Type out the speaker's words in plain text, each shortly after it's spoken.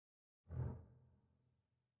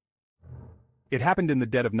It happened in the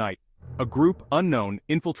dead of night. A group, unknown,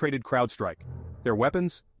 infiltrated CrowdStrike. Their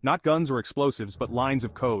weapons? Not guns or explosives but lines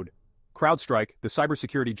of code. CrowdStrike, the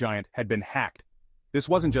cybersecurity giant, had been hacked. This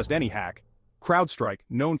wasn't just any hack. CrowdStrike,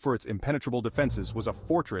 known for its impenetrable defenses, was a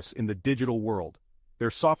fortress in the digital world.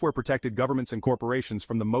 Their software protected governments and corporations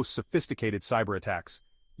from the most sophisticated cyber attacks.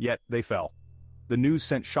 Yet, they fell. The news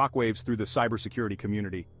sent shockwaves through the cybersecurity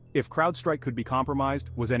community. If CrowdStrike could be compromised,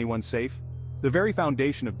 was anyone safe? The very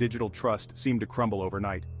foundation of digital trust seemed to crumble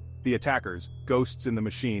overnight. The attackers, ghosts in the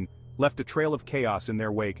machine, left a trail of chaos in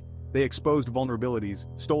their wake. They exposed vulnerabilities,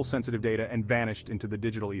 stole sensitive data, and vanished into the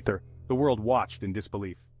digital ether. The world watched in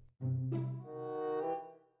disbelief.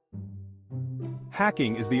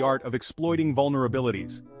 Hacking is the art of exploiting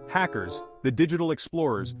vulnerabilities. Hackers, the digital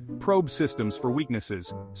explorers, probe systems for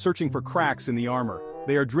weaknesses, searching for cracks in the armor.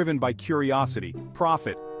 They are driven by curiosity,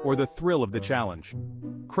 profit, or the thrill of the challenge.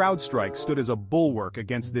 CrowdStrike stood as a bulwark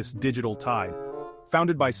against this digital tide.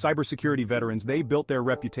 Founded by cybersecurity veterans, they built their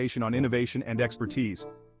reputation on innovation and expertise.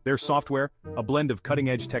 Their software, a blend of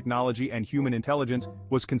cutting-edge technology and human intelligence,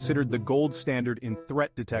 was considered the gold standard in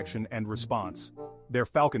threat detection and response. Their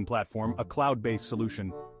Falcon platform, a cloud-based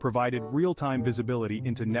solution, provided real-time visibility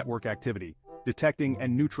into network activity, detecting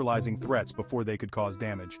and neutralizing threats before they could cause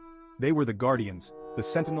damage. They were the guardians, the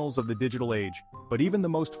sentinels of the digital age, but even the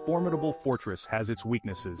most formidable fortress has its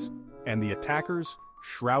weaknesses, and the attackers,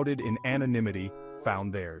 shrouded in anonymity,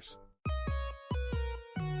 found theirs.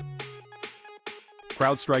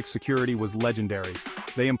 CrowdStrike's security was legendary.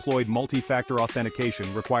 They employed multi-factor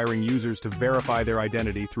authentication, requiring users to verify their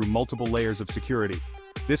identity through multiple layers of security.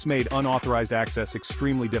 This made unauthorized access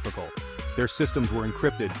extremely difficult. Their systems were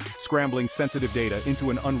encrypted, scrambling sensitive data into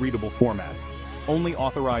an unreadable format. Only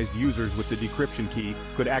authorized users with the decryption key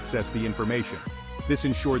could access the information. This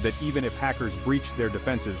ensured that even if hackers breached their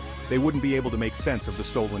defenses, they wouldn't be able to make sense of the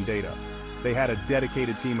stolen data. They had a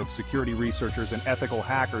dedicated team of security researchers and ethical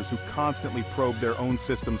hackers who constantly probed their own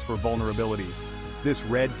systems for vulnerabilities. This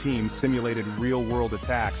red team simulated real-world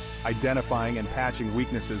attacks, identifying and patching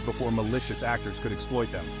weaknesses before malicious actors could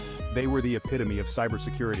exploit them. They were the epitome of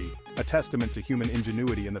cybersecurity, a testament to human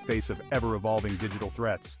ingenuity in the face of ever-evolving digital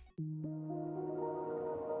threats.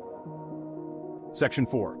 Section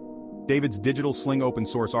 4. David's Digital Sling Open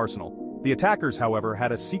Source Arsenal. The attackers, however,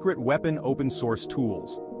 had a secret weapon: open source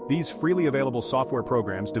tools. These freely available software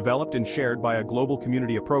programs, developed and shared by a global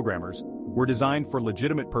community of programmers, were designed for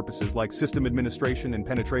legitimate purposes like system administration and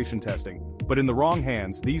penetration testing. But in the wrong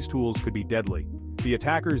hands, these tools could be deadly. The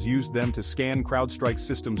attackers used them to scan CrowdStrike's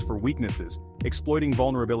systems for weaknesses, exploiting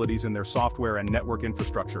vulnerabilities in their software and network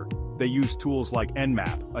infrastructure. They used tools like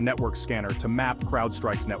Nmap, a network scanner, to map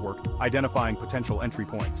CrowdStrike's network, identifying potential entry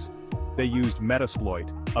points. They used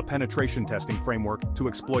Metasploit, a penetration testing framework, to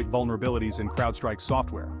exploit vulnerabilities in CrowdStrike's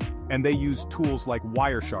software. And they used tools like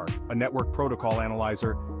Wireshark, a network protocol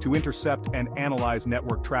analyzer, to intercept and analyze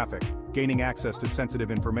network traffic, gaining access to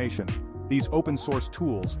sensitive information. These open-source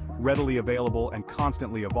tools, readily available and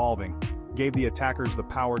constantly evolving, gave the attackers the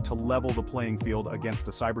power to level the playing field against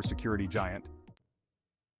a cybersecurity giant.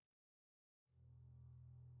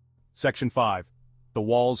 Section 5. The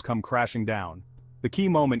walls come crashing down. The key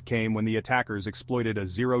moment came when the attackers exploited a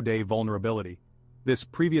zero-day vulnerability. This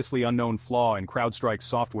previously unknown flaw in CrowdStrike's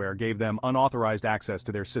software gave them unauthorized access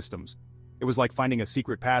to their systems. It was like finding a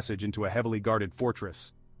secret passage into a heavily guarded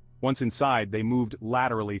fortress. Once inside, they moved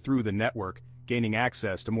laterally through the network, gaining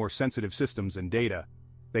access to more sensitive systems and data.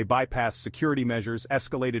 They bypassed security measures,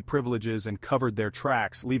 escalated privileges, and covered their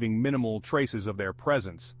tracks, leaving minimal traces of their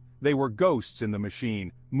presence. They were ghosts in the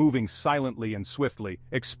machine, moving silently and swiftly,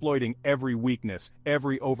 exploiting every weakness,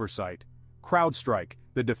 every oversight. CrowdStrike,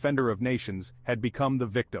 the defender of nations, had become the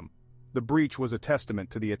victim. The breach was a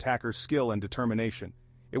testament to the attacker's skill and determination.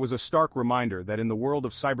 It was a stark reminder that in the world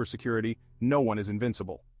of cybersecurity, no one is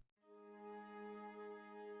invincible.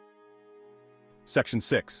 Section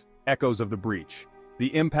 6. Echoes of the breach.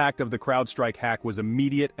 The impact of the CrowdStrike hack was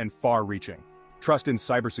immediate and far-reaching. Trust in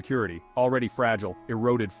cybersecurity, already fragile,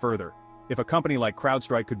 eroded further. If a company like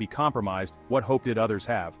CrowdStrike could be compromised, what hope did others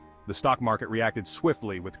have? The stock market reacted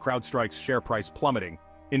swiftly, with CrowdStrike's share price plummeting.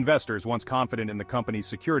 Investors, once confident in the company's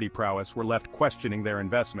security prowess, were left questioning their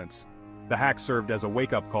investments. The hack served as a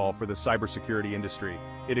wake-up call for the cybersecurity industry.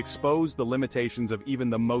 It exposed the limitations of even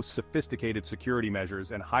the most sophisticated security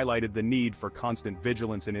measures and highlighted the need for constant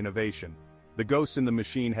vigilance and innovation. The ghosts in the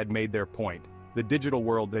machine had made their point. The digital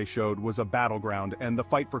world, they showed, was a battleground, and the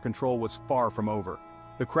fight for control was far from over.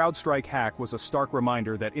 The CrowdStrike hack was a stark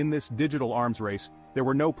reminder that in this digital arms race, there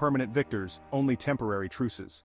were no permanent victors, only temporary truces.